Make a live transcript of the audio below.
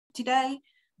today.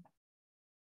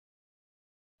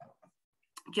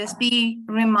 Just be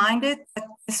reminded that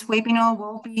this webinar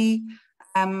will be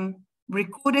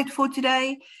recorded for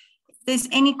today. If there's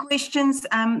any questions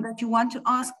that you want to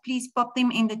ask, please pop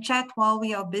them in the chat while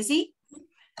we are busy,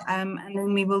 and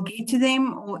then we will get to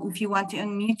them. Or if you want to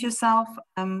unmute yourself,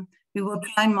 we will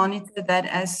try and monitor that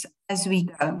as we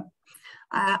go.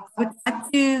 I would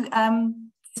like to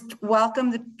just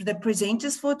welcome the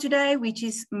presenters for today, which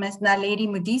is Ms. Naledi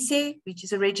Modise, which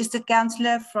is a registered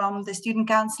counsellor from the Student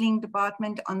Counselling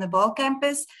Department on the Vaal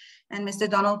campus, and Mr.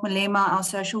 Donald Malema, our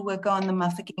social worker on the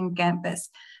Mafeking campus.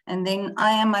 And then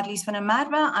I am Marlies van der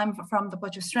Merwe. I'm from the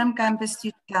Potchefstroom campus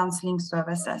Student Counselling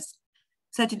Services.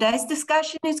 So today's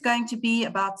discussion is going to be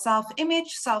about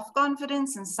self-image,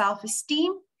 self-confidence, and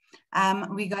self-esteem.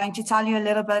 We're going to tell you a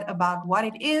little bit about what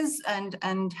it is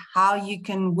and how you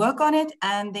can work on it.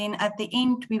 And then at the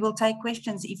end, we will take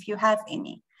questions if you have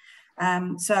any.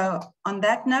 So on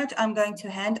that note, I'm going to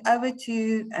hand over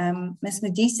to Ms.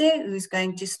 Modise, who's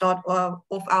going to start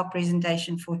off our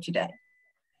presentation for today.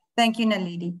 Thank you,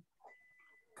 Naledi.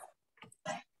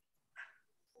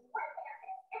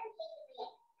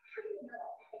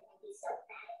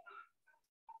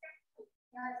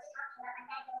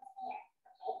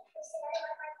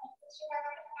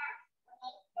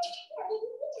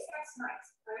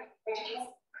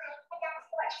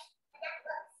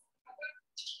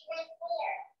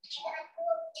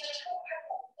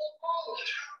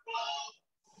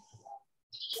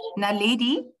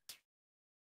 Naledi,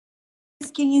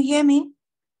 can you hear me?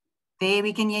 There,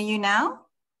 we can hear you now.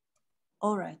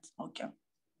 All right, okay.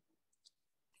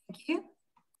 Thank you.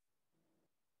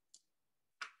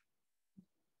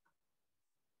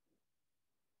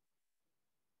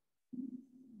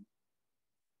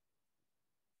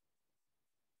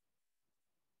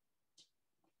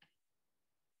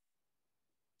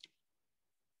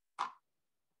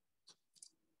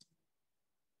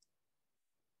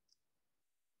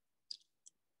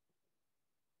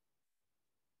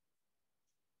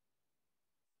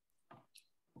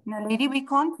 Naledi, we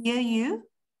can't hear you.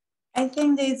 I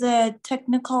think there's a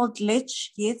technical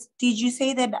glitch. Yes. Did you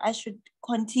say that I should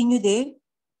continue there?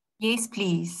 Yes,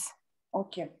 please.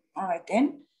 Okay. All right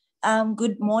then.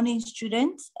 Good morning,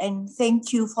 students, and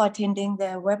thank you for attending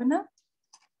the webinar.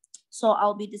 So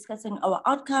I'll be discussing our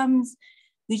outcomes,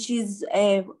 which is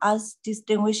us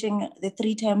distinguishing the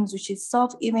three terms, which is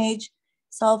self-image,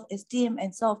 self-esteem,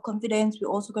 and self-confidence. We're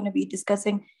also going to be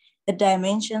discussing the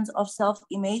dimensions of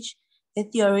self-image, the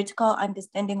theoretical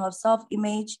understanding of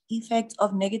self-image, effects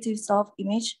of negative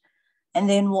self-image, and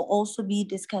then we'll also be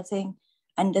discussing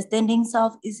understanding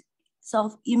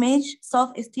self-image,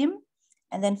 self-esteem,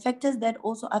 and then factors that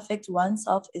also affect one's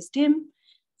self-esteem.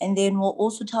 And then we'll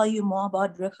also tell you more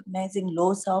about recognizing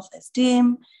low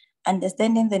self-esteem,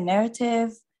 understanding the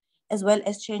narrative, as well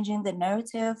as changing the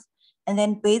narrative, and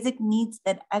then basic needs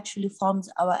that actually forms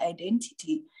our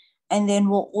identity. And then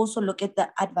we'll also look at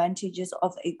the advantages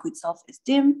of a good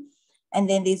self-esteem. And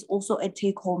then there's also a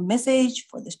take-home message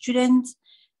for the students.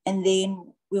 And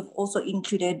then we've also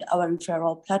included our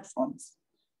referral platforms.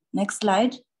 Next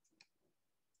slide.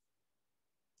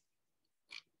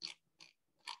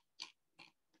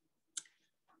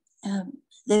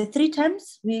 The three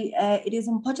terms, it is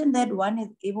important that one is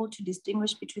able to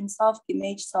distinguish between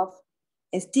self-image,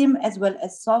 self-esteem, as well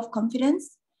as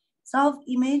self-confidence.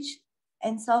 Self-image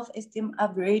and self-esteem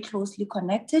are very closely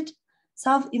connected.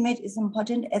 Self-image is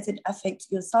important as it affects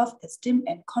your self-esteem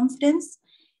and confidence.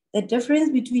 The difference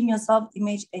between your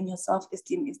self-image and your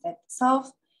self-esteem is that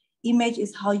self-image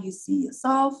is how you see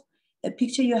yourself, the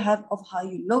picture you have of how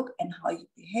you look and how you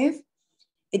behave.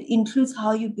 It includes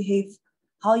how you behave,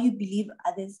 how you believe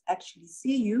others actually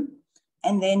see you.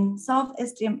 And then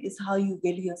self-esteem is how you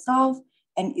value yourself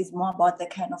and is more about the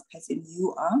kind of person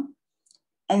you are.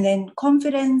 And then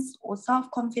confidence or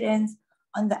self-confidence,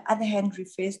 on the other hand,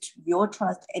 refers to your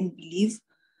trust and belief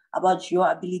about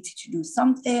your ability to do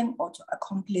something or to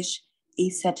accomplish a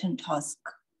certain task.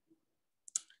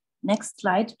 Next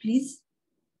slide, please.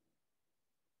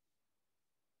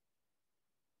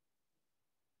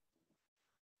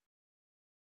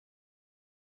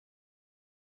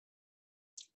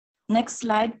 Next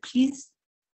slide, please.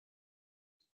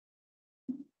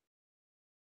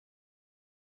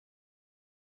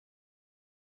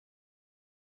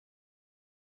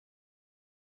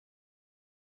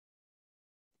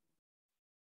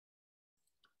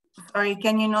 Sorry,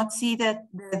 can you not see the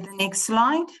next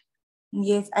slide?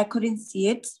 Yes, I couldn't see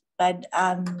it, but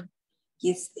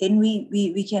yes, then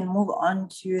we can move on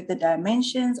to the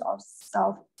dimensions of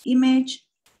self-image.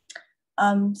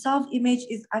 Self-image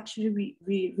is actually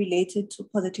related to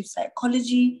positive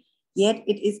psychology, yet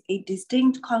it is a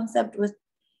distinct concept with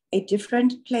a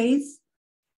different place.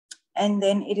 And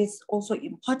then it is also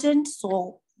important.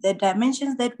 So the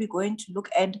dimensions that we're going to look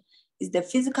at is the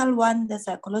physical one, the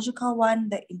psychological one,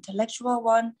 the intellectual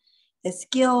one, the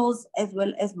skills, as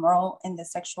well as moral and the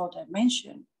sexual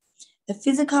dimension. The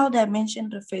physical dimension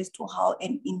refers to how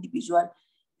an individual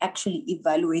actually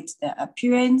evaluates their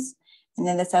appearance. And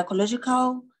then the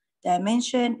psychological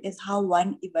dimension is how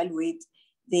one evaluates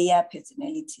their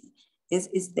personality. This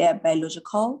is their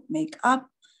biological makeup.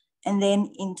 And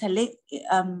then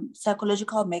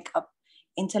psychological makeup.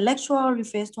 Intellectual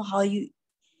refers to how you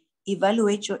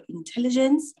evaluate your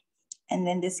intelligence. And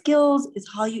then the skills is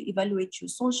how you evaluate your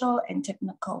social and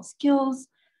technical skills.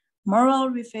 Moral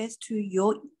refers to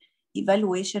your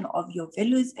evaluation of your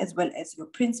values as well as your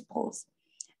principles.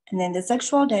 And then the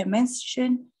sexual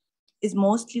dimension is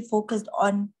mostly focused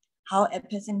on how a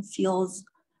person feels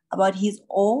about his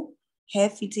or her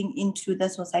fitting into the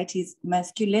society's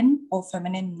masculine or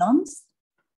feminine norms.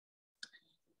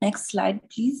 Next slide,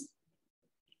 please.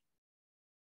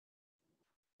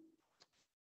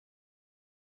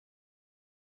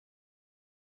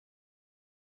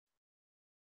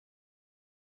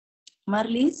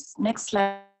 Marlies, next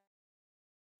slide.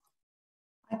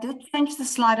 I did change the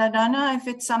slide. I don't know if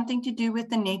it's something to do with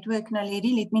the network,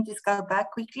 Naledi. Let me just go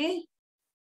back quickly.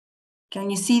 Can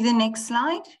you see the next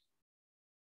slide?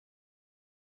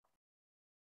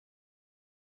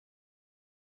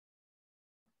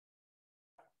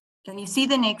 Can you see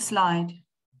the next slide?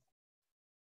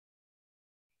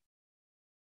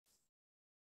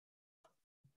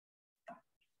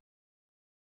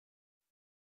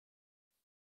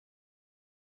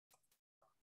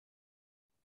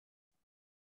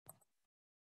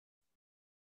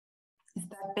 Is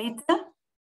that better?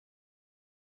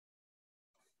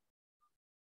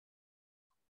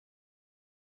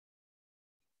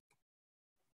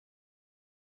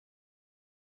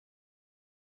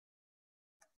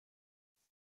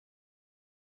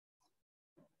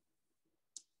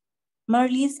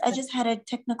 Marlies, I just had a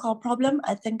technical problem.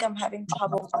 I think I'm having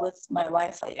troubles with my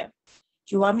Wi-Fi here.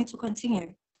 Do you want me to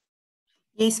continue?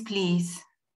 Yes, please.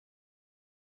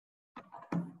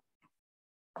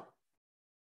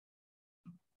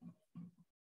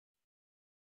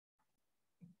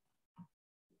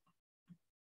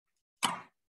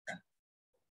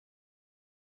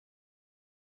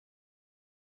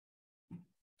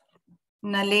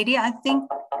 Naledi, I think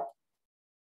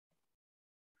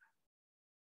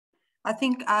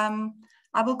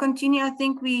I will continue. I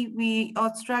think we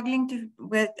are struggling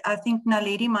I think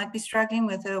Naledi might be struggling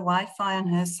with her Wi-Fi on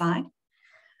her side.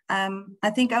 I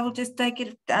think I will just take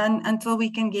it until we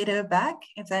can get her back,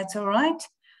 if that's all right.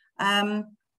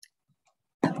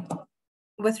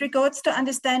 With regards to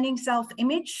understanding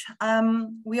self-image,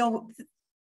 we are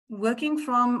working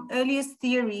from earliest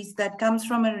theories that comes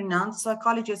from a renowned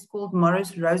psychologist called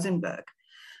Morris Rosenberg.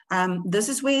 This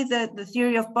is where the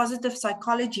theory of positive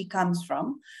psychology comes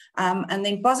from. And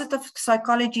then positive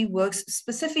psychology works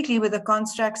specifically with the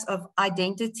constructs of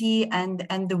identity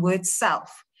and the word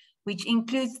self, which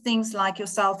includes things like your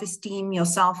self-esteem, your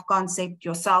self-concept,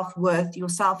 your self-worth, your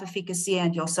self-efficacy,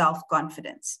 and your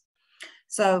self-confidence.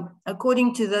 So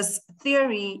according to this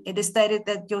theory, it is stated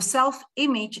that your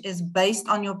self-image is based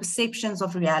on your perceptions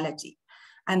of reality.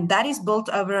 And that is built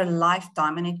over a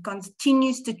lifetime, and it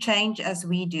continues to change as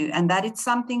we do. And that it's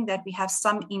something that we have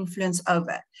some influence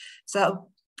over. So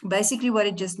basically what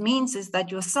it just means is that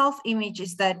your self-image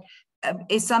is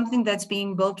something that's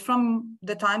being built from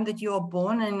the time that you are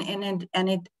born and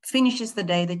it finishes the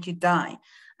day that you die.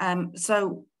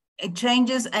 So it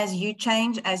changes as you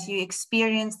change, as you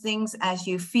experience things, as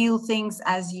you feel things,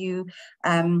 as you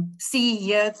see,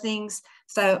 hear things.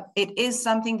 So it is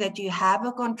something that you have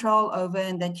a control over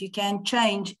and that you can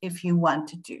change if you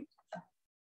wanted to.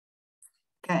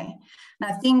 Okay,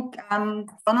 and I think,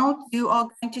 Donald, you are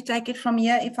going to take it from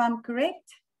here, if I'm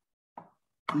correct?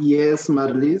 Yes,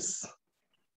 Marlies.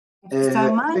 Thank you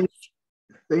so much.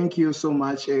 Thank you so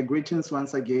much. Greetings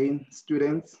once again,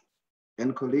 students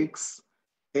and colleagues.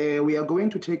 We are going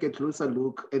to take a closer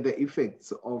look at the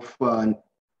effects of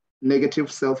negative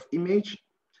self-image.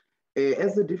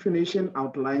 As the definition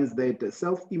outlines that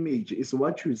self-image is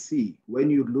what you see when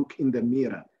you look in the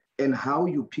mirror and how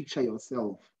you picture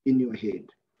yourself in your head.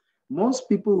 Most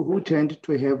people who tend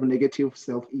to have negative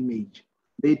self-image,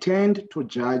 they tend to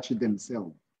judge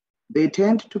themselves. They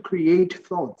tend to create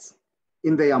thoughts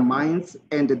in their minds,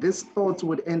 and these thoughts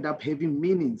would end up having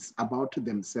meanings about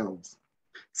themselves.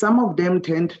 Some of them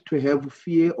tend to have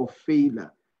fear of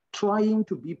failure trying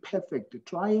to be perfect,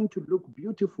 trying to look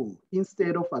beautiful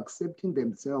instead of accepting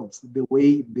themselves the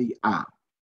way they are.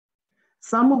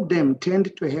 Some of them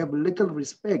tend to have little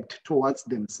respect towards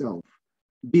themselves,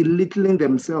 belittling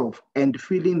themselves and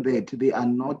feeling that they are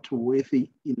not worthy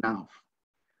enough.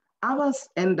 Others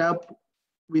end up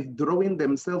withdrawing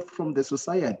themselves from the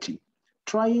society,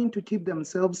 trying to keep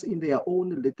themselves in their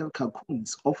own little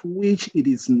cocoons, of which it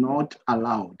is not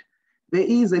allowed. There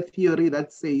is a theory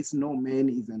that says no man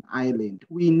is an island.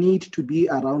 We need to be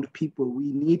around people.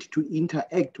 We need to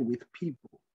interact with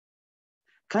people.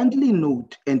 Kindly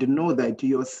note and know that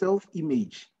your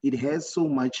self-image, it has so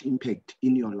much impact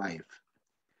in your life.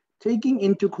 Taking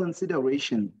into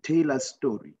consideration Taylor's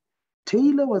story,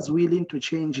 Taylor was willing to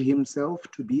change himself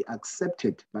to be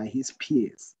accepted by his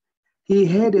peers. He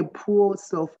had a poor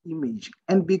self-image,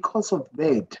 and because of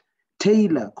that,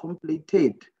 Taylor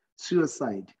completed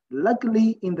suicide.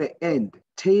 Luckily, in the end,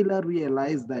 Taylor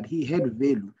realized that he had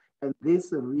value, and this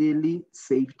really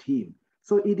saved him.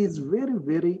 So it is very,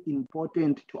 very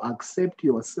important to accept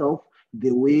yourself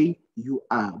the way you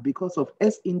are, because of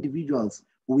as individuals,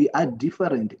 we are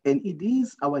different, and it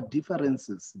is our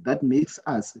differences that makes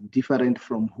us different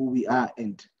from who we are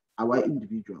and our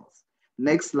individuals.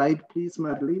 Next slide, please,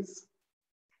 Marlies.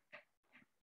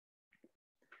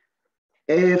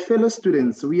 Fellow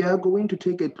students, we are going to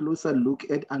take a closer look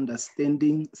at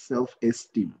understanding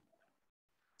self-esteem.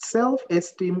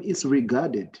 Self-esteem is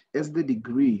regarded as the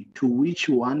degree to which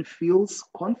one feels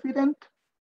confident,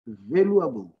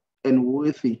 valuable, and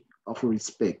worthy of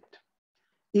respect.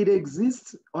 It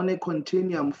exists on a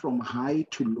continuum from high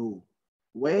to low,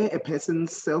 where a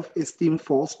person's self-esteem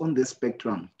falls on the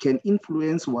spectrum can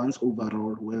influence one's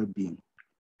overall well-being.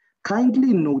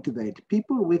 Kindly note that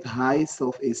people with high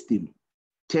self-esteem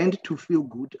tend to feel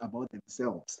good about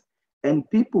themselves, and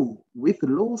people with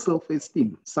low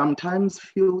self-esteem sometimes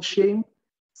feel shame.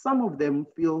 Some of them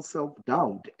feel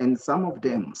self-doubt, and some of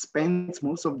them spend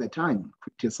most of the time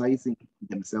criticizing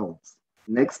themselves.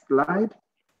 Next slide.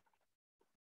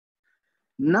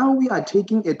 Now we are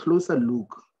taking a closer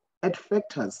look at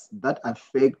factors that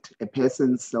affect a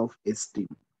person's self-esteem.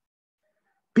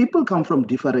 People come from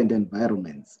different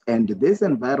environments, and these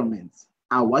environments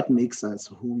are what makes us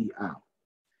who we are.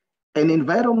 An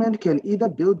environment can either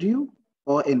build you,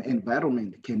 or an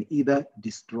environment can either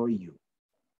destroy you.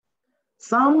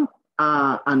 Some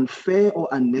are unfair or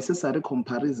unnecessary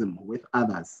comparison with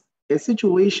others. A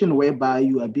situation whereby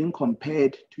you are being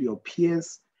compared to your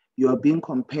peers, you are being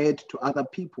compared to other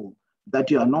people, that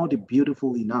you are not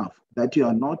beautiful enough, that you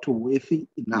are not worthy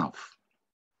enough.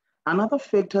 Another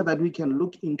factor that we can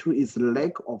look into is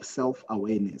lack of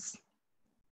self-awareness.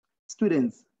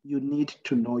 Students, you need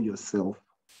to know yourself.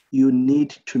 You need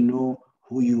to know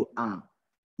who you are.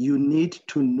 You need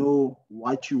to know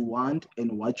what you want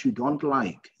and what you don't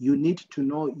like. You need to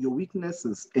know your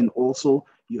weaknesses and also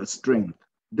your strength.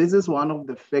 This is one of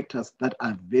the factors that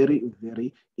are very,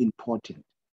 very important.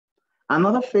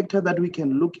 Another factor that we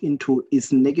can look into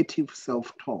is negative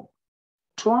self-talk.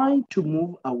 Try to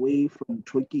move away from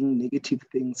talking negative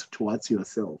things towards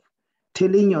yourself,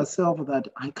 telling yourself that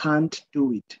I can't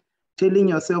do it, telling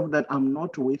yourself that I'm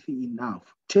not worthy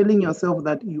enough, telling yourself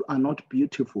that you are not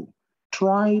beautiful.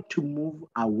 Try to move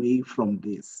away from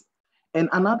this. And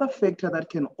another factor that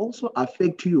can also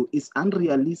affect you is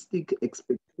unrealistic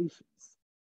expectations.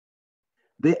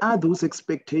 There are those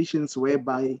expectations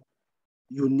whereby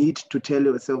you need to tell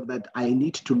yourself that I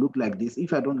need to look like this.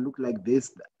 If I don't look like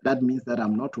this, that means that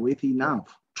I'm not worthy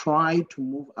enough. Try to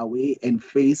move away and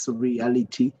face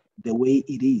reality the way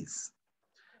it is.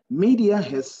 Media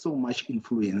has so much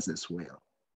influence as well.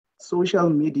 Social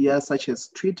media such as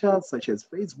Twitter, such as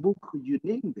Facebook, you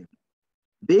name them.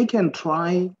 They can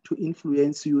try to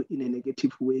influence you in a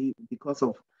negative way because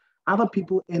of other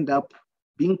people end up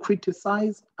being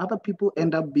criticized, other people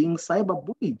end up being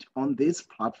cyberbullied on these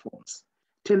platforms.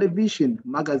 Television,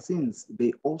 magazines,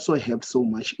 they also have so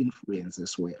much influence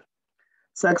as well.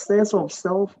 Success of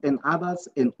self and others,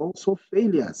 and also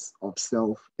failures of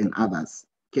self and others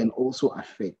can also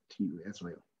affect you as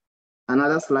well.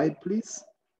 Another slide, please.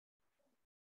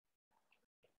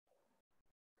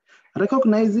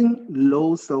 Recognizing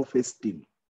low self-esteem.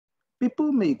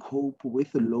 People may cope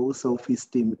with low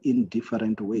self-esteem in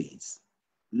different ways.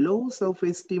 Low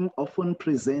self-esteem often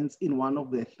presents in one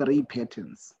of the three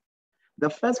patterns. The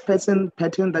first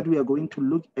pattern that we are going to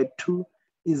look at too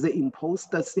is the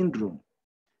imposter syndrome.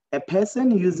 A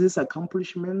person uses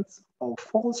accomplishments or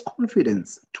false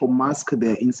confidence to mask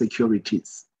their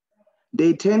insecurities.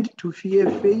 They tend to fear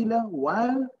failure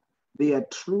while their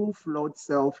true flawed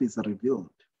self is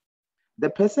revealed. The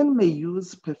person may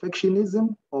use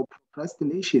perfectionism or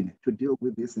procrastination to deal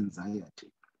with this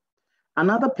anxiety.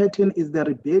 Another pattern is the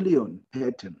rebellion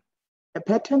pattern. A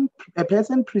person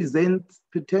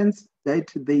pretends that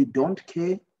they don't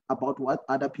care about what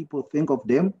other people think of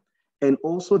them, and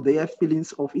also their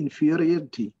feelings of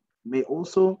inferiority may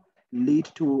also lead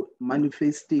to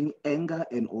manifesting anger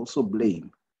and also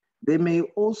blame. They may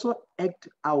also act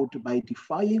out by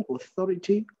defying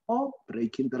authority or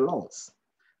breaking the laws.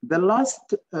 The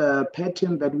last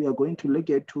pattern that we are going to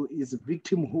look at is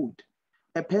victimhood.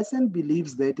 A person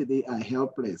believes that they are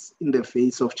helpless in the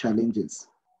face of challenges.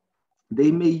 They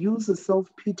may use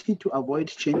self-pity to avoid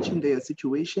changing their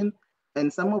situation,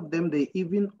 and some of them, they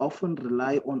even often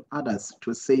rely on others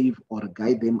to save or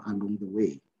guide them along the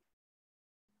way.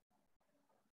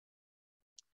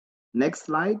 Next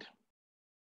slide.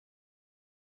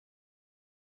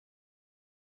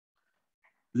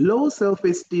 Low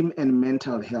self-esteem and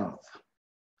mental health.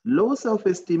 Low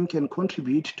self-esteem can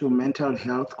contribute to mental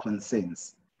health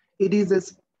concerns. It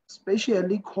is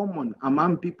especially common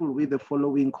among people with the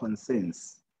following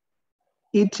concerns: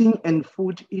 eating and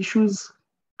food issues,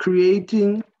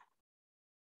 creating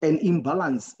an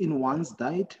imbalance in one's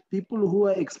diet, people who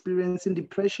are experiencing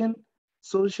depression,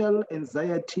 social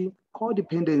anxiety,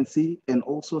 codependency, and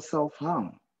also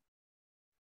self-harm.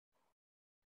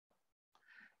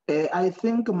 I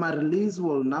think Marlies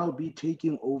will now be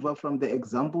taking over from the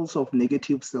examples of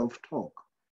negative self-talk.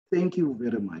 Thank you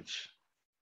very much.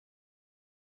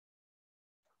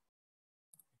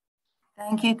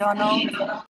 Thank you, Donald.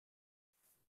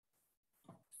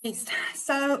 Yes,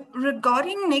 so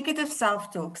regarding negative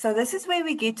self-talk, so this is where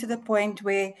we get to the point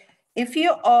where if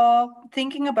you are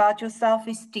thinking about your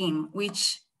self-esteem,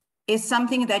 which is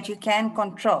something that you can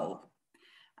control,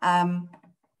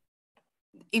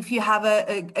 if you have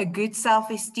a good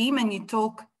self-esteem and you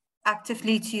talk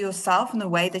actively to yourself in the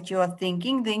way that you are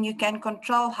thinking, then you can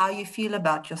control how you feel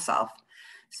about yourself.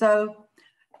 So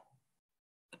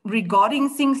regarding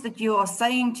things that you are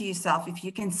saying to yourself, if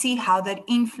you can see how that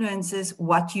influences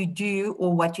what you do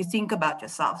or what you think about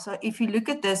yourself. So if you look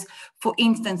at this, for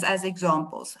instance, as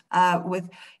examples,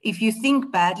 if you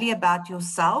think badly about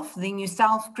yourself, then you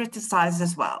self-criticize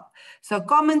as well. So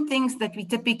common things that we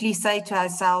typically say to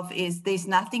ourselves is, there's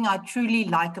nothing I truly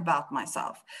like about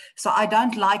myself. So I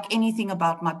don't like anything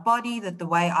about my body, that the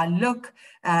way I look,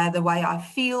 the way I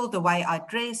feel, the way I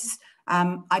dress,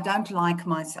 I don't like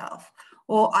myself.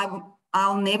 Or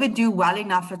I'll never do well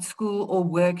enough at school or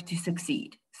work to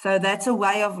succeed. So that's a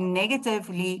way of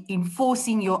negatively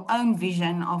enforcing your own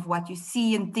vision of what you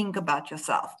see and think about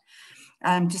yourself.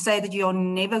 To say that you're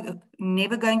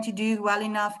never going to do well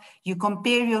enough, you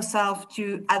compare yourself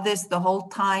to others the whole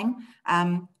time.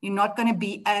 You're not going to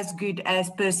be as good as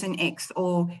person X,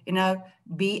 or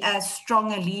be as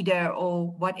strong a leader, or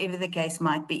whatever the case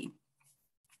might be.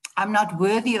 I'm not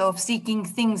worthy of seeking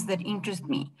things that interest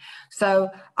me. So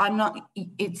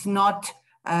it's not,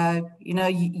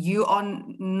 you are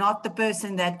not the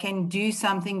person that can do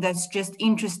something that's just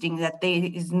interesting, that there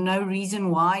is no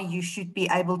reason why you should be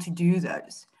able to do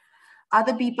those.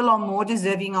 Other people are more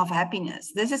deserving of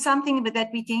happiness. This is something that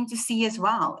we tend to see as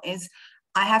well, is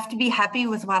I have to be happy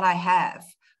with what I have.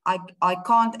 I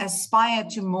can't aspire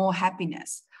to more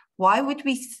happiness. Why would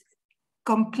we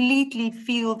completely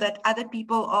feel that other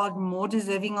people are more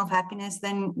deserving of happiness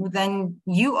than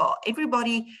you are?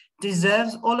 Everybody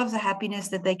deserves all of the happiness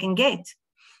that they can get.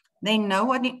 Then no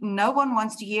one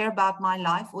wants to hear about my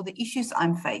life or the issues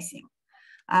I'm facing.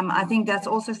 I think that's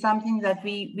also something that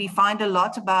we find a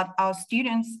lot about our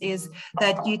students, is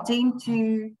that you tend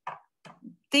to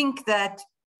think that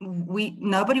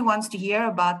nobody wants to hear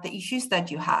about the issues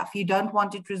that you have. You don't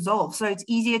want it resolved. So it's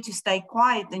easier to stay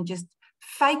quiet and just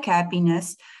fake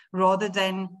happiness, rather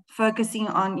than focusing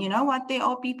on, there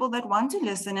are people that want to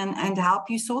listen and help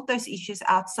you sort those issues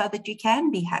out so that you can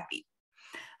be happy.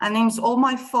 And then it's all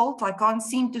my fault. I can't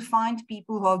seem to find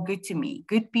people who are good to me.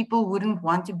 Good people wouldn't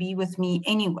want to be with me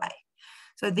anyway.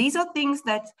 So these are things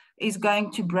that is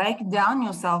going to break down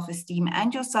your self-esteem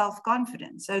and your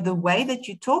self-confidence. So the way that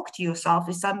you talk to yourself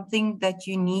is something that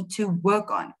you need to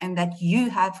work on and that you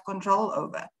have control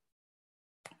over.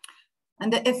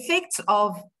 And the effects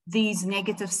of these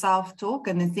negative self-talk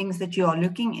and the things that you are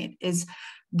looking at is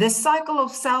this cycle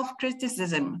of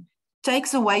self-criticism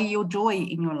takes away your joy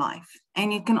in your life.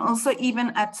 And it can also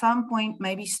even at some point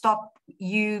maybe stop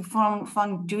you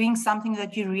from doing something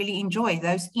that you really enjoy,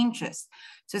 those interests.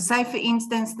 So say, for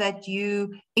instance, that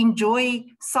you enjoy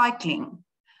cycling,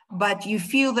 but you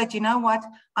feel that,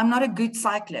 I'm not a good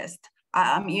cyclist.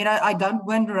 I don't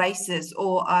win races,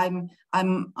 or I'm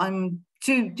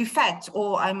too fat,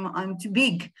 or I'm too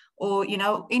big, or, you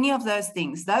know, any of those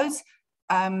things, those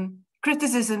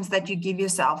criticisms that you give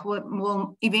yourself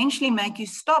will eventually make you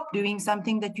stop doing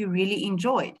something that you really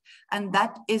enjoyed. And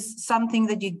that is something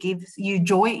that gives you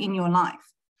joy in your life.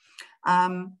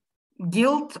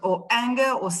 Guilt or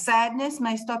anger or sadness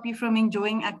may stop you from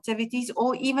enjoying activities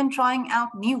or even trying out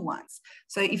new ones.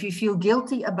 So if you feel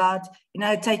guilty about, you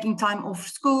know, taking time off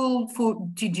school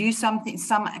to do something,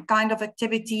 some kind of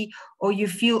activity, or you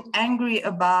feel angry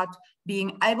about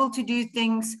being able to do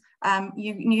things,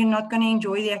 you're not going to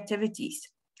enjoy the activities.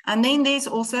 And then there's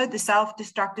also the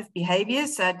self-destructive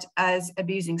behaviors such as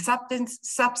abusing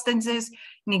substances,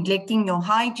 neglecting your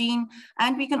hygiene,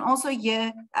 and we can also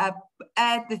here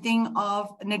add the thing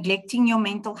of neglecting your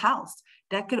mental health.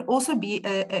 That could also be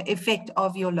an effect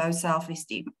of your low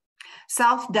self-esteem.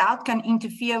 Self-doubt can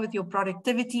interfere with your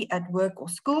productivity at work or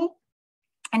school.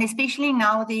 And especially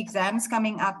now with the exams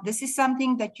coming up, this is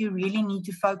something that you really need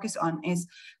to focus on, is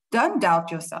don't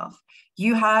doubt yourself.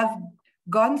 You have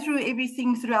gone through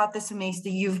everything throughout the semester.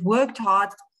 You've worked hard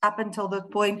up until that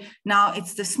point. Now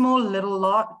it's the small little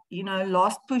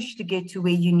last push to get to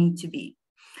where you need to be.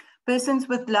 Persons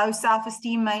with low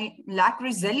self-esteem may lack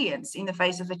resilience in the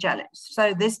face of a challenge.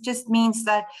 So this just means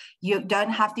that you don't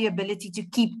have the ability to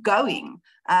keep going,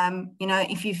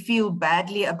 if you feel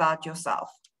badly about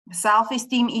yourself.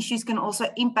 Self-esteem issues can also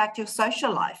impact your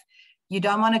social life. You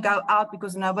don't want to go out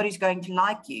because nobody's going to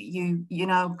like you.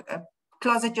 You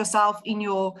closet yourself in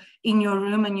your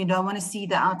room and you don't want to see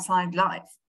the outside life.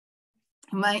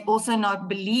 You may also not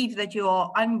believe that you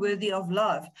are unworthy of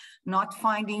love, not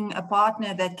finding a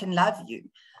partner that can love you.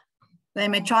 They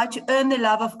may try to earn the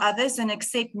love of others and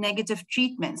accept negative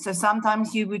treatment. So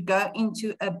sometimes you would go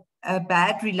into a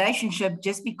bad relationship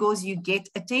just because you get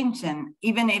attention,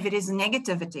 even if it is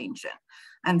negative attention.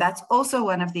 And that's also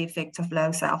one of the effects of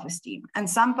low self-esteem. And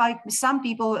some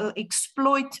people will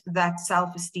exploit that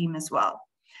self-esteem as well.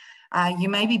 You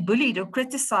may be bullied or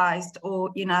criticized,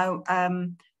 or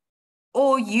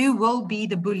you will be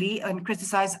the bully and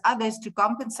criticize others to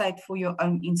compensate for your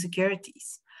own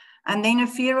insecurities. And then a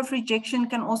fear of rejection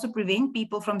can also prevent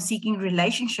people from seeking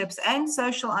relationships, and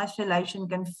social isolation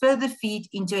can further feed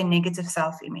into a negative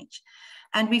self-image.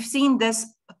 And we've seen this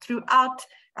throughout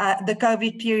the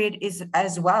COVID period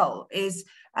as well,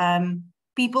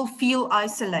 people feel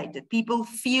isolated. People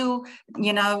feel,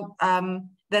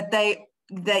 that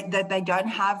they don't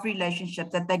have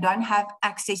relationships, that they don't have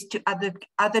access to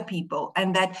other people,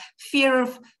 and that fear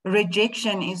of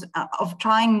rejection of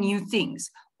trying new things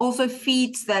also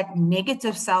feeds that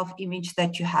negative self-image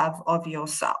that you have of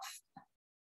yourself.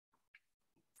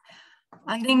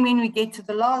 I think when we get to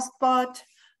the last part,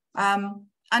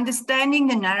 understanding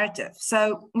the narrative.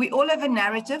 So we all have a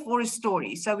narrative or a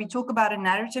story. So we talk about a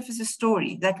narrative as a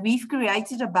story that we've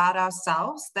created about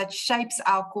ourselves that shapes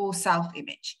our core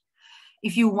self-image.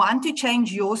 If you want to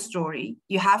change your story,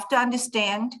 you have to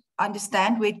understand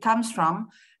where it comes from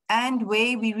and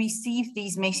where we receive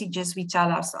these messages we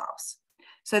tell ourselves.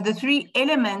 So the three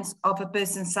elements of a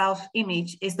person's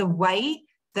self-image is the way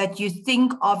that you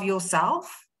think of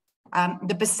yourself,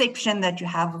 the perception that you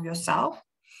have of yourself,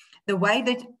 the way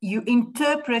that you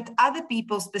interpret other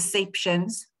people's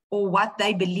perceptions or what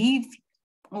they believe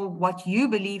or what you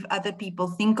believe other people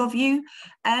think of you,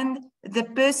 and the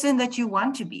person that you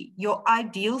want to be, your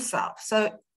ideal self.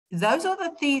 So those are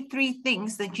the three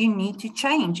things that you need to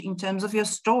change in terms of your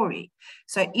story.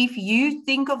 So if you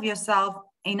think of yourself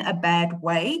in a bad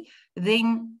way,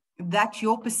 then that's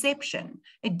your perception.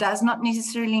 It does not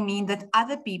necessarily mean that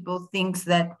other people think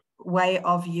that way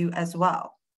of you as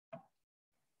well.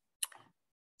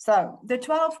 So the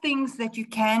 12 things that you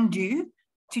can do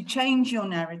to change your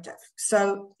narrative.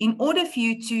 So in order for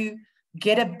you to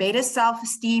get a better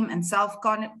self-esteem and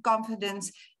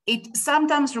self-confidence, it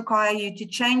sometimes requires you to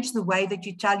change the way that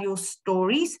you tell your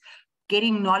stories,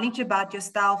 getting knowledge about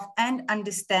yourself and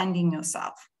understanding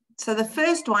yourself. So the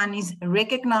first one is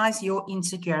recognize your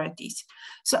insecurities.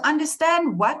 So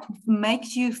understand what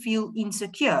makes you feel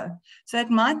insecure. So it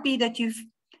might be that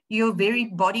you're very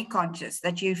body conscious,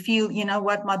 that you feel, you know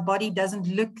what, my body doesn't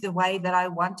look the way that I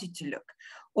want it to look,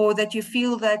 or that you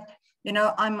feel that, you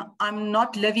know, I'm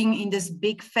not living in this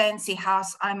big fancy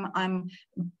house. I'm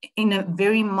in a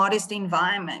very modest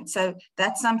environment. So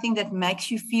that's something that makes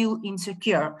you feel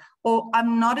insecure. Or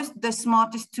I'm not the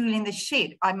smartest tool in the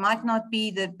shed. I might not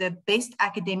be the best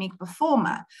academic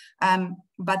performer,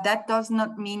 but that does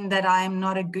not mean that I am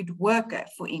not a good worker,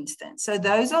 for instance. So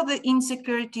those are the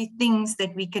insecurity things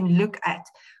that we can look at.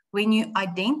 When you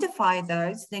identify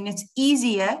those, then it's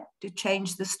easier to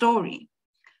change the story.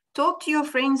 Talk to your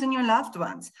friends and your loved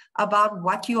ones about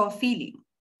what you are feeling.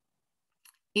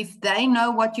 If they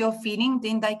know what you're feeling,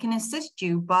 then they can assist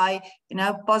you by,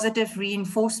 positive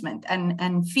reinforcement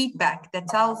and feedback that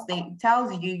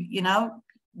tells you,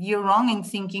 you're wrong in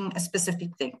thinking a specific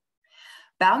thing.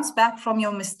 Bounce back from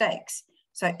your mistakes.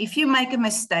 So if you make a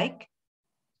mistake,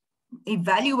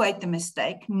 evaluate the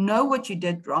mistake, know what you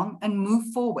did wrong, and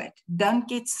move forward. Don't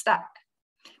get stuck.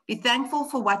 Be thankful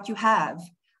for what you have.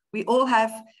 We all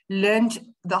have learned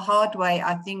the hard way,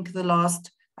 I think, the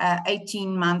last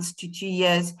 18 months to 2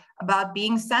 years about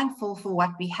being thankful for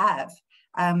what we have,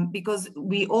 because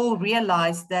we all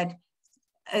realize that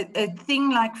a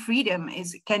thing like freedom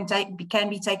can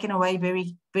be taken away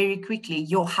very, very quickly.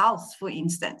 Your health, for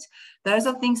instance. Those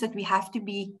are things that we have to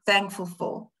be thankful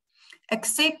for.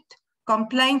 Accept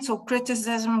complaints or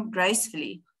criticism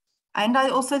gracefully. And I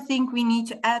also think we need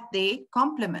to add there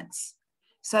compliments.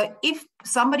 So if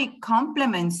somebody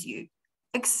compliments you,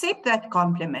 accept that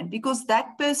compliment, because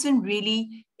that person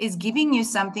really is giving you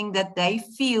something that they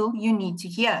feel you need to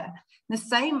hear. The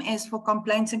same is for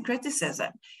complaints and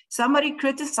criticism. Somebody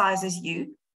criticizes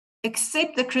you,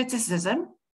 accept the criticism,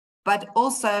 but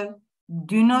also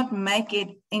do not make it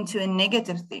into a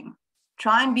negative thing.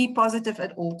 Try and be positive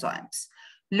at all times.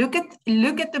 Look at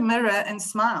the mirror and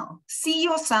smile. See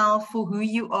yourself for who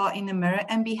you are in the mirror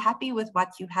and be happy with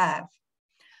what you have.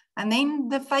 And then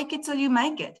the fake it till you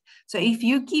make it. So if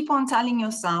you keep on telling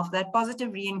yourself that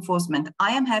positive reinforcement,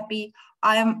 I am happy,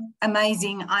 I am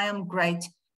amazing, I am great.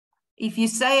 If you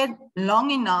say it long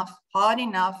enough, hard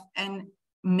enough, and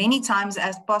many times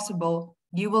as possible,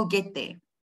 you will get there.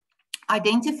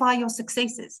 Identify your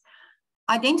successes.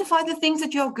 Identify the things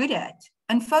that you're good at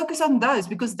and focus on those,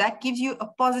 because that gives you a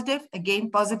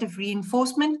positive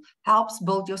reinforcement, helps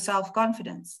build your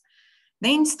self-confidence.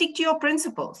 Then stick to your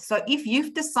principles. So if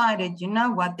you've decided, you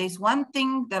know what, there's one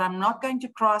thing that I'm not going to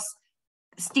cross,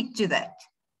 stick to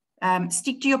that.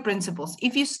 Stick to your principles.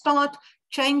 If you start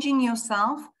changing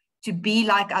yourself to be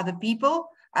like other people,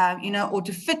 or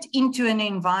to fit into an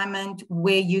environment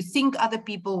where you think other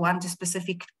people want a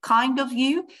specific kind of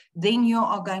you, then you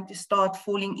are going to start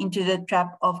falling into the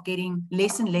trap of getting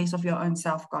less and less of your own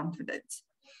self-confidence.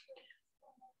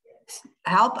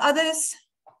 Help others.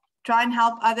 Try and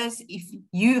help others. If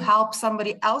you help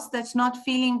somebody else that's not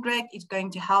feeling great, it's going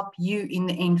to help you in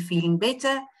the end feeling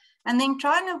better. And then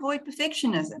try and avoid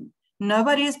perfectionism.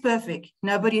 Nobody is perfect.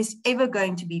 Nobody is ever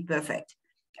going to be perfect.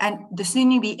 And the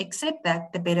sooner we accept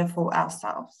that, the better for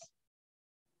ourselves.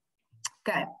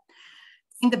 Okay.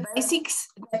 In the basics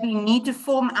that we need to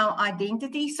form our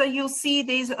identity. So you'll see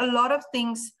there's a lot of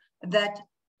things that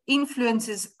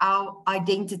influences our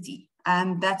identity.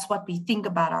 And that's what we think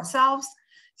about ourselves.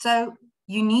 So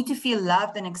you need to feel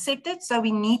loved and accepted. So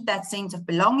we need that sense of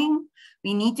belonging.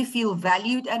 We need to feel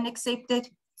valued and accepted.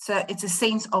 So it's a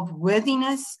sense of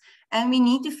worthiness. And we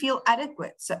need to feel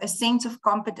adequate. So a sense of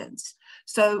competence.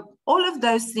 So all of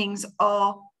those things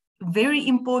are very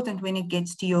important when it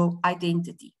gets to your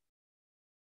identity.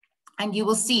 And you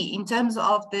will see in terms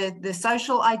of the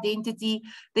social identity,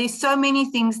 there's so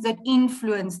many things that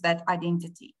influence that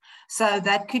identity. So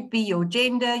that could be your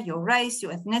gender, your race,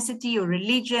 your ethnicity, your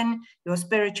religion, your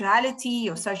spirituality,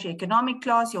 your socioeconomic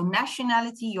class, your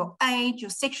nationality, your age, your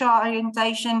sexual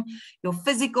orientation, your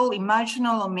physical,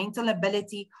 emotional, or mental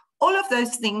ability. All of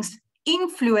those things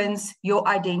influence your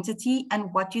identity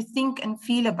and what you think and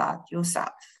feel about yourself.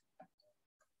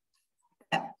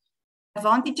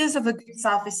 Advantages of a good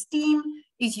self-esteem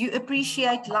is you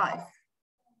appreciate life.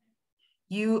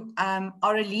 You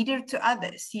are a leader to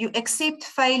others. You accept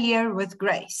failure with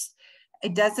grace.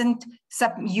 You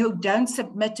don't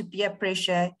submit to peer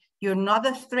pressure. You're not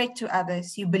a threat to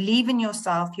others. You believe in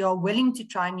yourself. You're willing to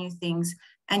try new things,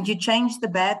 and you change the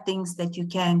bad things that you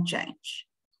can change.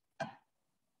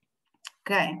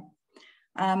 Okay.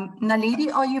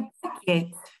 Naledi, are you back yet?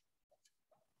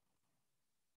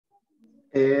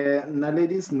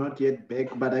 Naledi is not yet back,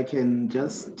 but I can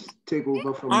just take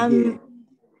over from here.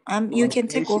 You can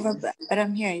take over, but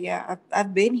I'm here. Yeah,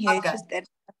 I've been here. Okay. It's just that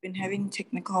I've been having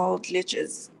technical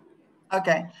glitches.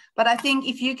 Okay, but I think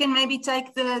if you can maybe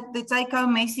take the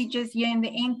take-home messages here in the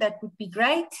end, that would be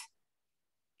great.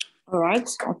 All right.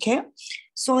 Okay.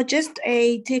 So just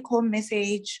a take-home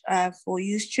message for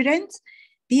you students: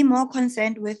 be more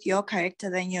concerned with your character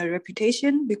than your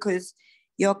reputation, because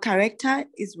your character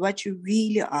is what you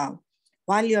really are,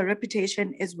 while your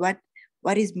reputation is what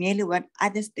is merely what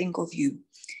others think of you.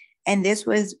 And this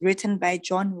was written by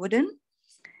John Wooden.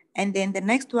 And then the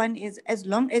next one is, as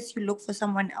long as you look for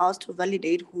someone else to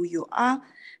validate who you are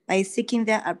by seeking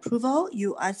their approval,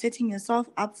 you are setting yourself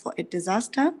up for a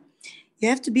disaster. You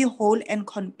have to be whole and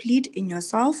complete in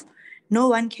yourself. No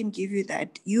one can give you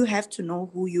that. You have to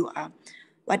know who you are.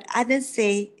 What others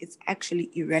say is actually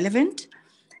irrelevant.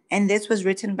 And this was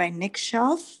written by Nick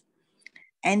Shelf.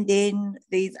 And then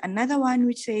there's another one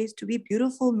which says, to be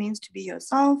beautiful means to be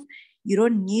yourself. You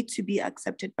don't need to be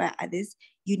accepted by others.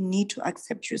 You need to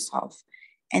accept yourself.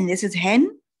 And this is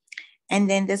Hen. And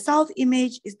then the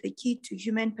self-image is the key to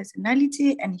human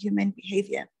personality and human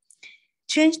behavior.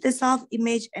 Change the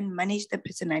self-image and manage the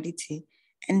personality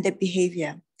and the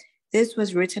behavior. This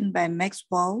was written by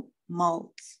Maxwell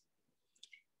Maltz.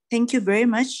 Thank you very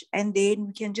much. And then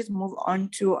we can just move on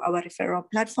to our referral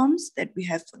platforms that we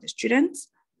have for the students.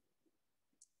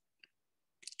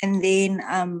 And then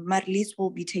Marlies will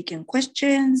be taking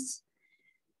questions.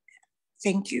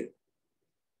 Thank you.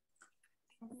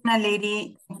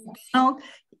 Lady.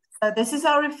 This is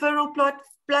our referral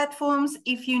platforms.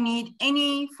 If you need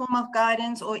any form of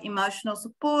guidance or emotional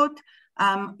support,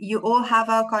 you all have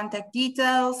our contact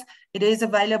details. It is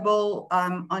available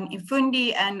on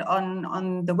Ifundi and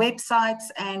on the websites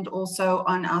and also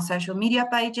on our social media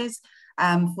pages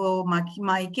for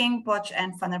Mahikeng, Potch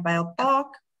and Vanderbijl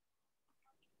Park.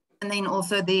 And then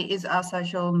also there is our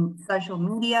social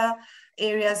media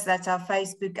areas, that's our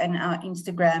Facebook and our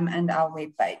Instagram and our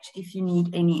webpage, if you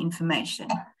need any information.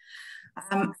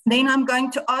 Then I'm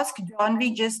going to ask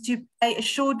Johnry just to play a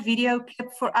short video clip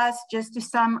for us, just to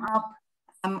sum up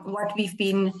what we've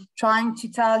been trying to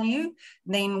tell you.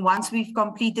 Then once we've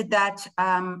completed that,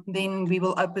 then we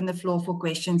will open the floor for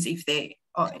questions if there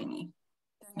are any.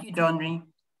 Thank you, Johnry.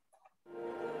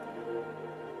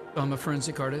 I'm a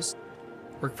forensic artist.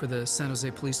 Worked for the San Jose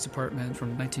Police Department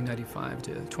from 1995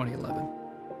 to 2011.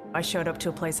 I showed up to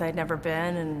a place I'd never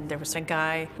been, and there was a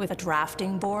guy with a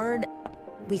drafting board.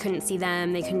 We couldn't see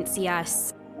them, they couldn't see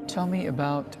us. Tell me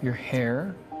about your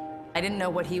hair. I didn't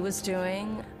know what he was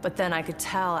doing, but then I could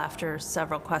tell after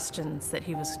several questions that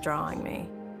he was drawing me.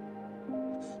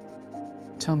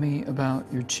 Tell me about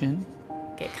your chin.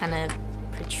 It kind of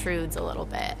protrudes a little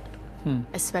bit,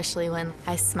 especially when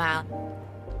I smile.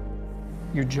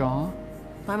 Your jaw.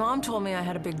 My mom told me I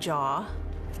had a big jaw.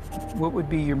 What would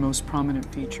be your most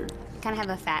prominent feature? Kind of have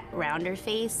a fat, rounder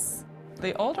face.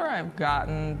 The older I've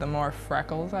gotten, the more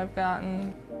freckles I've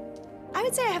gotten. I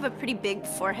would say I have a pretty big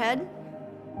forehead.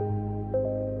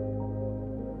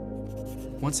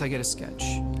 Once I get a sketch,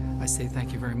 I say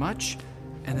thank you very much,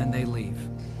 and then they leave.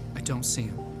 I don't see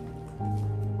them.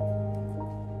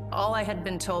 All I had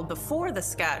been told before the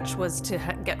sketch was to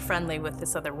get friendly with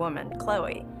this other woman,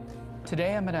 Chloe.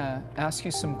 Today I'm going to ask you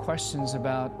some questions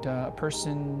about a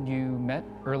person you met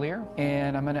earlier,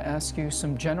 and I'm going to ask you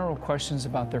some general questions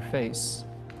about their face.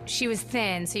 She was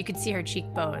thin, so you could see her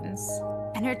cheekbones.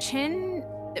 And her chin,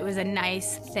 it was a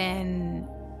nice, thin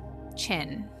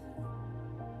chin.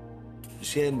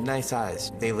 She had nice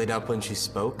eyes. They lit up when she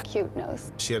spoke. Cute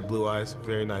nose. She had blue eyes,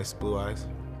 very nice blue eyes.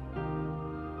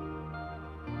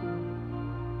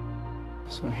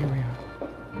 So here we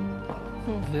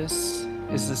are. This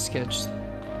is the sketch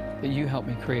that you helped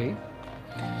me create,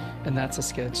 and that's a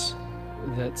sketch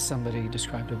that somebody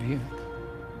described of you.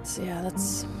 So yeah,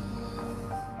 that's...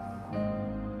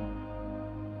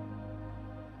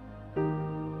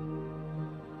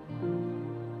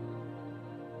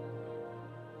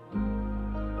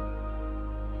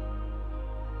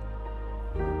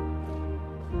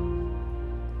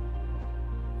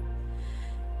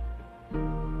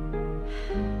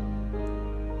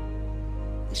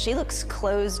 She looks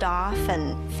closed off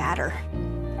and fatter,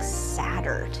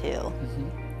 sadder too.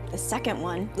 The second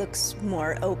one looks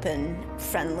more open,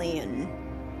 friendly, and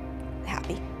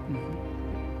happy.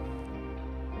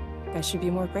 I should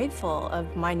be more grateful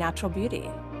of my natural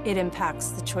beauty. It impacts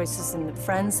the choices and the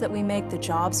friends that we make, the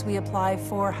jobs we apply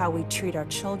for, how we treat our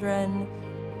children.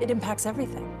 It impacts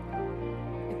everything.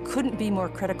 It couldn't be more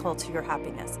critical to your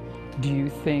happiness. Do you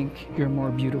think you're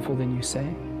more beautiful than you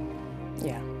say?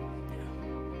 Yeah.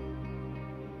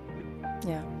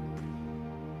 Yeah.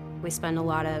 We spend a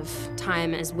lot of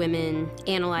time as women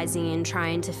analyzing and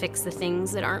trying to fix the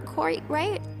things that aren't quite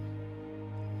right.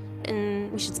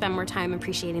 And we should spend more time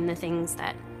appreciating the things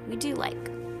that we do like.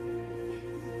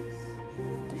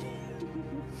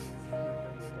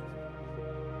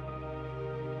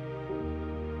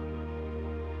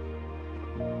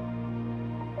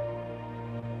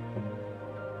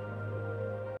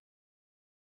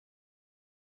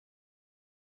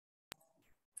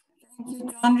 Thank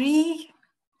you, Johnry.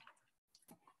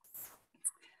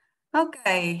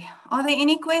 Okay, are there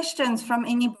any questions from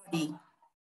anybody?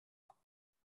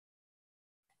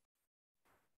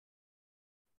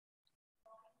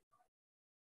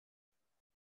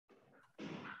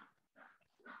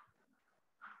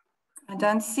 I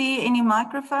don't see any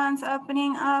microphones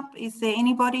opening up. Is there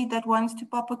anybody that wants to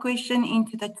pop a question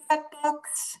into the chat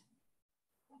box?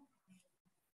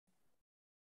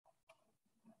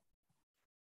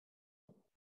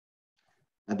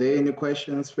 Are there any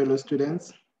questions, fellow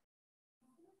students?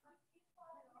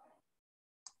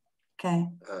 Okay.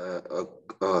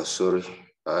 Sorry,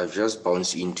 I just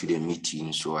bounced into the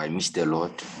meeting, so I missed a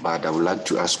lot, but I would like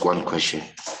to ask one question.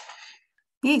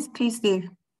 Yes, please do.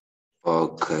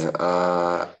 Okay,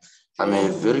 I'm a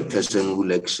very person who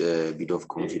lacks a bit of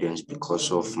confidence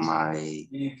because of my,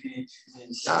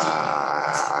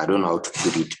 I don't know how to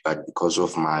put it, but because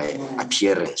of my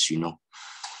appearance, you know.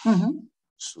 Mm-hmm.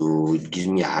 So it gives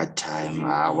me a hard time.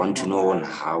 I want to know on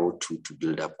how to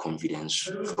build up confidence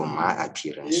from my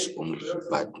appearance only.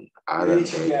 But other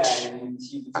than that,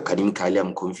 academically,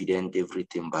 I'm confident,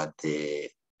 everything, but the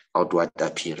outward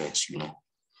appearance, you know.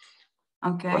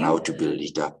 Okay. On how to build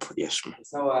it up, yes.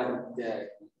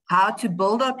 How to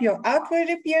build up your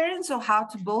outward appearance or how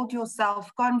to build your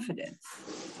self-confidence?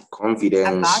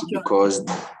 Confidence, because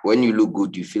when you look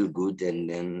good, you feel good, and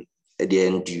then at the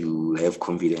end, you have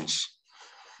confidence.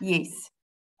 Yes.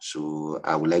 So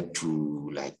I would like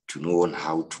to know on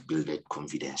how to build that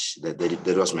confidence. That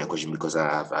was my question, because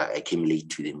I came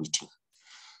late to the meeting.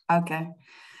 Okay.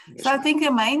 Yes, so I think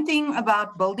the main thing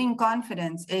about building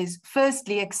confidence is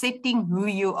firstly accepting who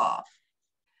you are.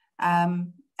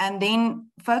 And then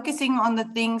focusing on the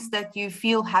things that you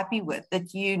feel happy with,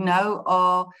 that you know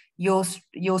are your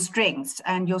strengths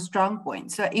and your strong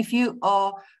points. So if you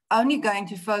are only going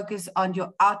to focus on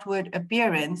your outward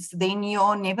appearance, then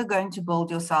you're never going to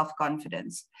build your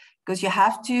self-confidence, because you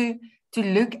have to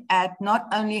look at not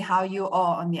only how you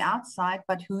are on the outside,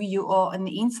 but who you are on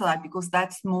the inside, because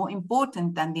that's more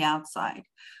important than the outside.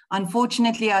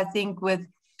 Unfortunately, I think with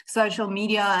social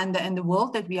media and the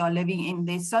world that we are living in,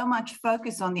 there's so much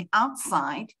focus on the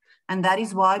outside, and that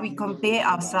is why we compare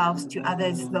ourselves to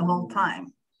others the whole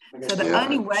time. So the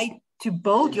only way to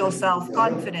build your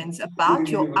self-confidence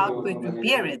about your outward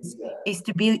appearance is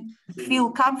to feel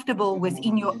comfortable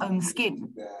within your own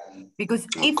skin. Because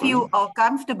if you are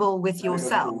comfortable with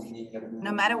yourself,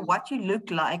 no matter what you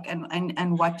look like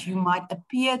and what you might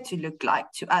appear to look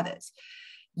like to others,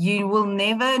 you will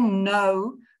never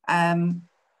know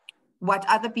what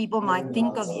other people might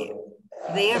think of you.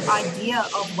 Their idea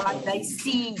of what they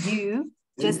see you,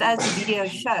 just as the video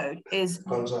showed, is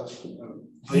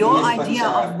your idea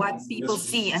of what people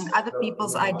see and other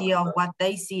people's idea of what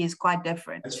they see is quite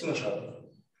different.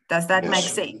 Does that make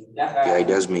sense? Yeah, it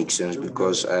does make sense,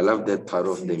 because I love that part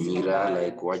of the mirror,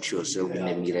 like watch yourself in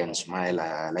the mirror and smile.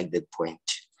 I like that point.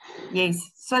 Yes.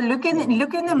 So look in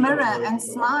the mirror and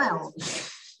smile.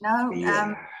 No,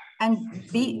 and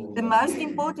the most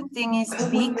important thing is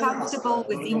be comfortable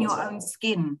within your own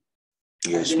skin.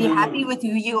 Yes. Be happy with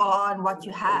who you are and what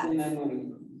you have.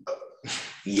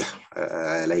 Yeah,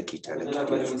 I like it. I like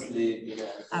it.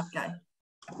 Okay.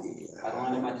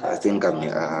 Yeah, I think I'm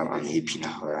happy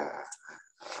now.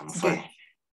 I'm fine.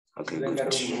 Okay, good.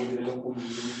 Okay,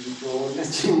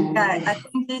 I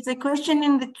think there's a question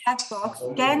in the chat box.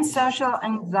 Can social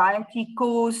anxiety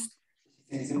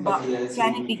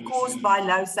can it be caused by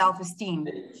low self-esteem?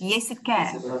 Yes, it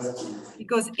can.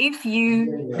 Because if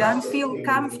you don't feel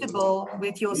comfortable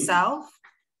with yourself,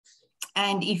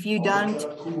 and if you don't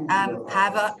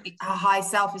have a high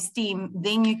self-esteem,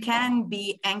 then you can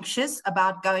be anxious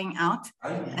about going out.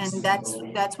 And that's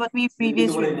what we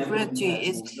previously referred to,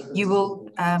 is you will,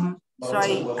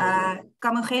 sorry,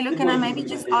 Kamugelo, can I maybe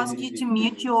just ask you to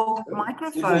mute your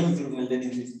microphone?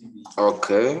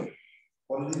 Okay.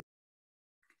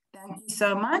 Thank you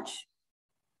so much.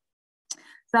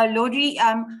 So Lordri,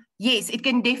 yes, it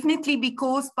can definitely be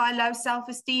caused by low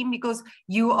self-esteem, because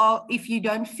if you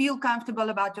don't feel comfortable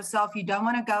about yourself, you don't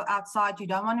want to go outside, you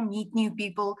don't want to meet new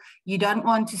people, you don't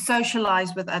want to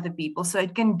socialize with other people. So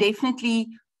it can definitely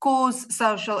cause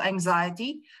social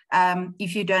anxiety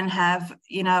if you don't have,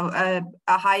 a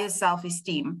higher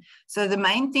self-esteem. So the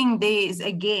main thing there is,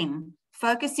 again,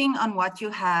 focusing on what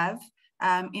you have,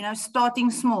 starting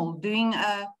small, doing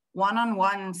a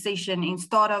one-on-one session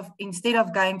instead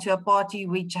of going to a party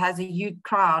which has a huge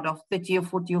crowd of 30 or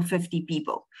 40 or 50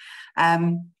 people.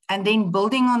 And then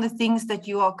building on the things that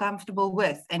you are comfortable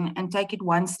with and take it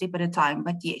one step at a time.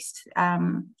 But yes,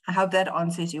 I hope that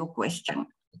answers your question.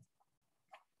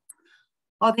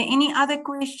 Are there any other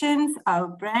questions? Oh,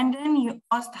 Brandon, you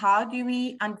asked, how do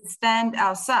we understand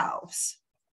ourselves?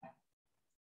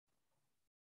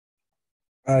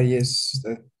 Yes,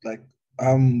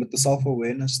 with the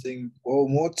self-awareness thing, well,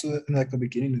 more to in like the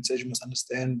beginning, it says you must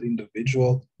understand the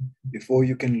individual before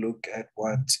you can look at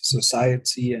what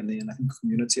society and then I think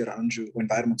community around you, or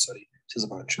environment, sorry, says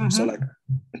about you. So like,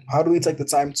 how do we take the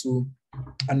time to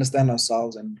understand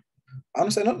ourselves and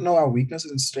honestly not know our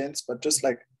weaknesses and strengths, but just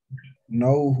like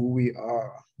know who we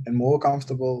are and more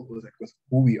comfortable with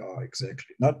who we are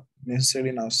exactly, not necessarily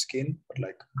in our skin, but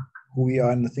like who we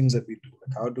are and the things that we do.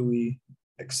 Like, how do we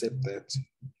accept that?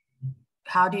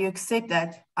 How do you accept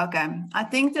that? Okay, I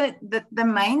think that the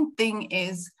main thing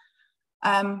is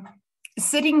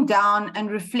sitting down and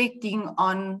reflecting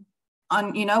on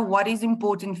what is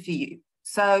important for you.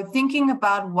 So thinking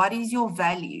about what is your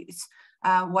values,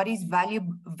 what is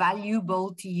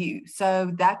valuable to you. So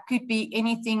that could be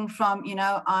anything from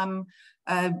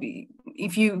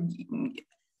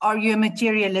are you a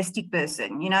materialistic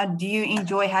person? Do you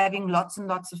enjoy having lots and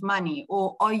lots of money,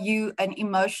 or are you an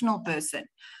emotional person?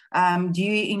 Do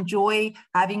you enjoy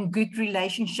having good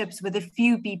relationships with a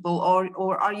few people,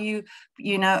 or are you,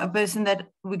 a person that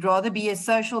would rather be a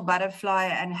social butterfly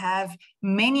and have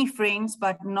many friends,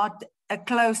 but not a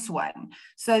close one?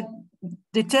 So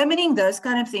determining those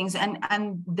kind of things,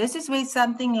 and this is where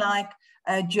something like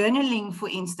journaling, for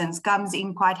instance, comes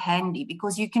in quite handy,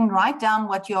 because you can write down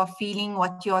what you are feeling,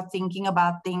 what you are thinking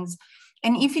about things.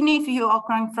 And even if you are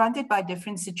confronted by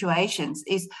different situations,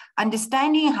 is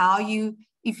understanding how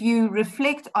if you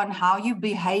reflect on how you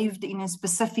behaved in a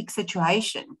specific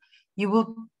situation, you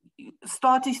will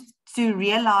start to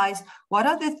realize what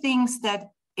are the things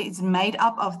that is made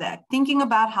up of that. Thinking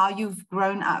about how you've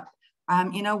grown up.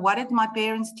 What did my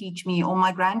parents teach me, or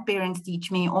my grandparents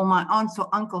teach me, or my aunts or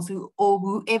uncles or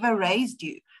whoever raised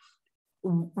you?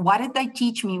 What did they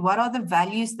teach me? What are the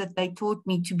values that they taught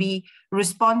me to be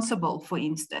responsible, for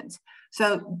instance?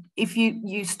 So if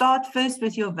you start first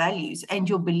with your values and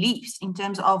your beliefs in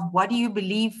terms of what do you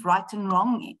believe right and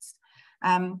wrong is.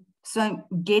 So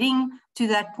getting to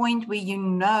that point where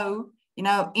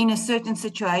in a certain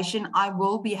situation, I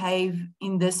will behave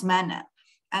in this manner.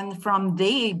 And from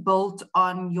there, build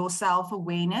on your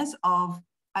self-awareness of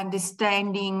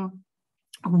understanding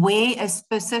where a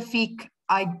specific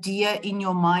idea in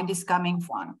your mind is coming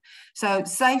from. So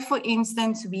say, for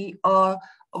instance, we are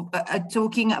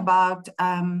talking about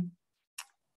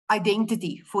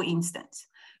identity, for instance.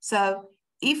 So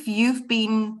if you've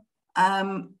been,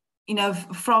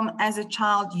 from as a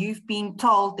child, you've been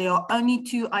told there are only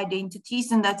two identities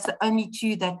and that's the only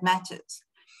two that matters.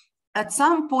 At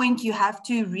some point, you have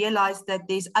to realize that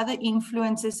there's other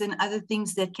influences and other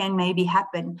things that can maybe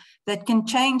happen that can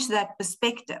change that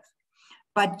perspective.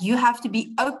 But you have to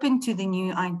be open to the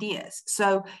new ideas.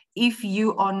 So if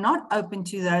you are not open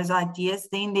to those ideas,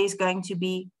 then there's going to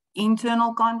be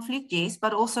internal conflict, yes,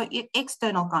 but also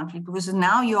external conflict, because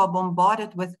now you are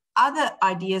bombarded with other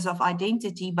ideas of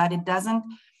identity, but it doesn't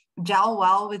gel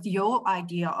well with your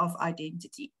idea of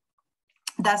identity.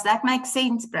 Does that make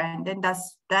sense, Brandon?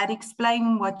 Does that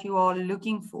explain what you are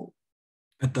looking for?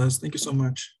 It does. Thank you so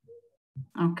much.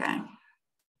 Okay.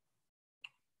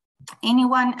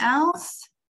 Anyone else?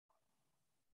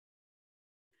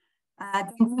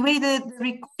 The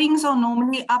recordings are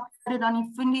normally uploaded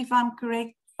on iFundi, if I'm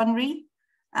correct, Henry.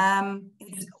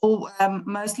 It's all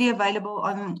mostly available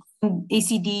on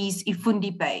SED's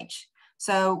iFundi page.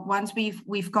 So once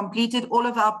we've completed all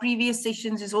of our previous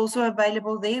sessions, is also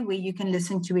available there where you can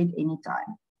listen to it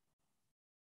anytime.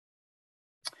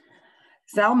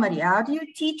 Zelmarie, how do you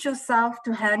teach yourself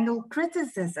to handle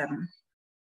criticism?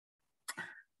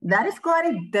 That is quite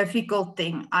a difficult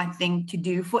thing, I think, to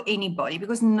do for anybody,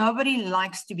 because nobody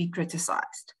likes to be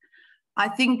criticized. I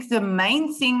think the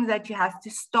main thing that you have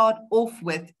to start off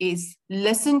with is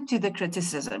listen to the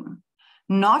criticism.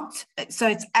 So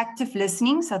it's active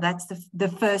listening. So that's the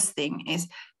first thing, is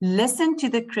listen to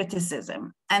the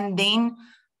criticism and then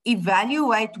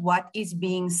evaluate what is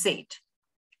being said.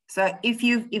 So if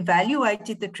you've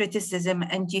evaluated the criticism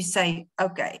and you say,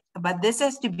 okay, but this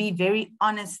has to be very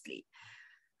honestly,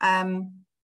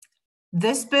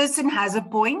 this person has a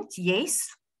point, yes,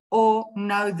 or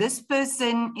no, this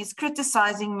person is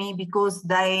criticizing me because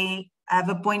they have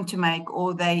a point to make,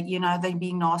 or they're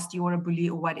being nasty or a bully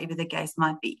or whatever the case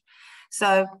might be.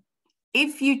 So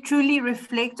if you truly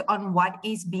reflect on what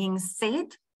is being said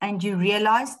and you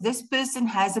realize this person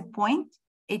has a point,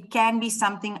 it can be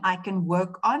something I can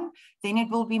work on, then it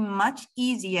will be much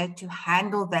easier to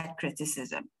handle that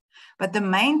criticism. But the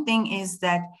main thing is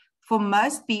that for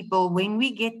most people, when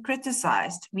we get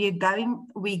criticized, we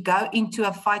go into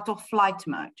a fight or flight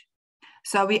mode.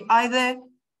 So we either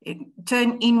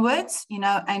turn inwards,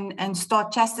 and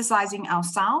start chastising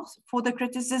ourselves for the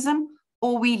criticism,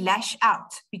 or we lash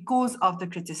out because of the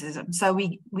criticism. So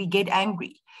we get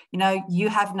angry. You know, you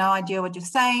have no idea what you're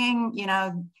saying, you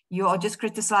know, you are just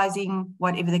criticizing,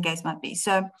 whatever the case might be.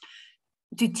 So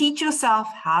to teach yourself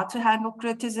how to handle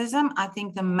criticism, I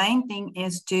think the main thing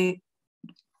is to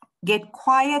get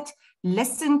quiet,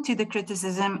 listen to the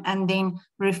criticism, and then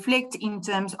reflect in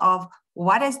terms of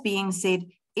what is being said.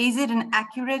 Is it an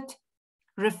accurate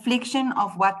reflection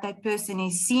of what that person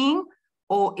is seeing,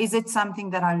 or is it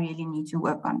something that I really need to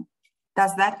work on?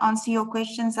 Does that answer your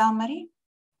question, Zalmarie?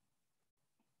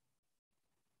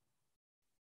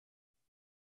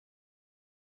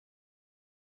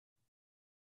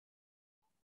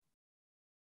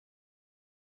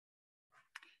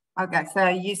 Okay, so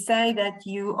you say that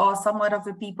you are somewhat of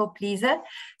a people pleaser.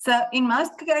 So in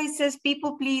most cases,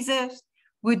 people pleasers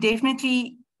would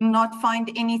definitely not find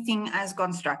anything as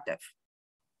constructive.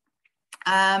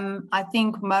 I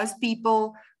think most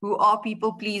people who are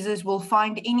people pleasers will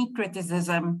find any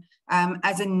criticism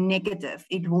as a negative.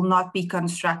 It will not be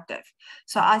constructive.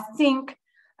 So I think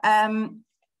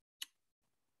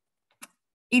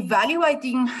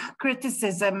evaluating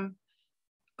criticism,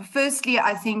 firstly,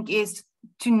 I think is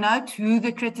to note who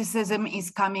the criticism is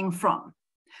coming from.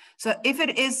 So if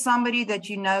it is somebody that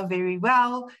you know very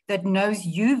well, that knows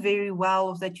you very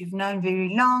well, that you've known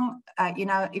very long, you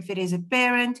know, if it is a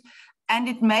parent, and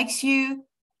it makes you,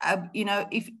 you know,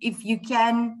 if you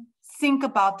can think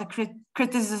about the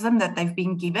criticism that they've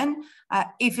been given,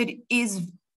 if it is,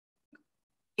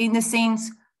 in the sense,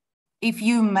 if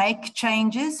you make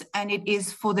changes and it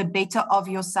is for the better of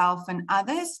yourself and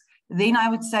others, then I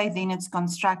would say then it's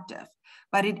constructive.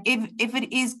 But if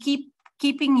it is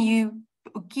putting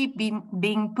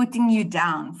you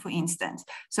down, for instance.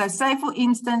 So say, for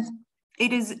instance,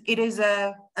 it is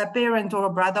a parent or a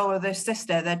brother or a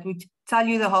sister that would tell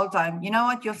you the whole time, you know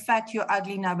what, you're fat, you're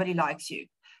ugly, nobody likes you.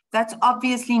 That's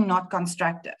obviously not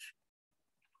constructive,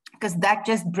 because that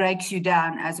just breaks you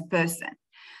down as a person.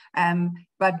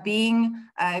 But being,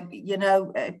 you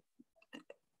know,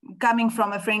 coming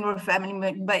from a friend or a family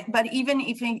member, but even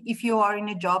if you are in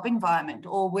a job environment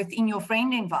or within your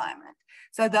friend environment.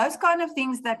 So those kind of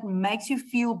things that makes you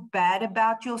feel bad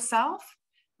about yourself,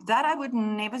 that I would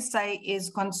never say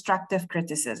is constructive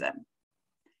criticism.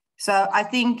 So I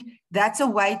think that's a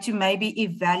way to maybe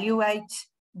evaluate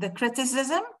the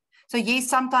criticism. So yes,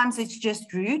 sometimes it's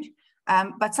just rude,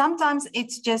 but sometimes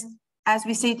it's just, as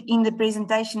we said in the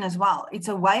presentation as well, it's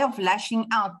a way of lashing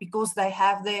out because they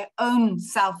have their own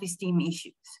self-esteem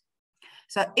issues.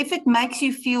 So if it makes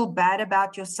you feel bad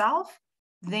about yourself,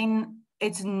 then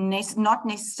it's not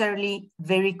necessarily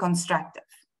very constructive.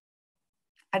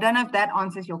 I don't know if that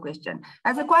answers your question.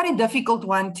 That's quite a difficult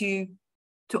one to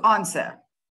answer.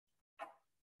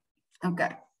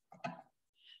 Okay.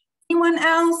 Anyone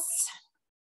else?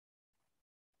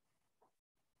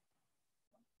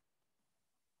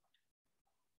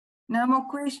 No more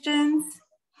questions?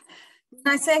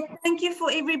 I say thank you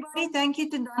for everybody. Thank you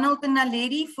to Donald and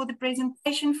Naledi for the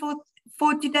presentation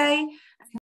for today.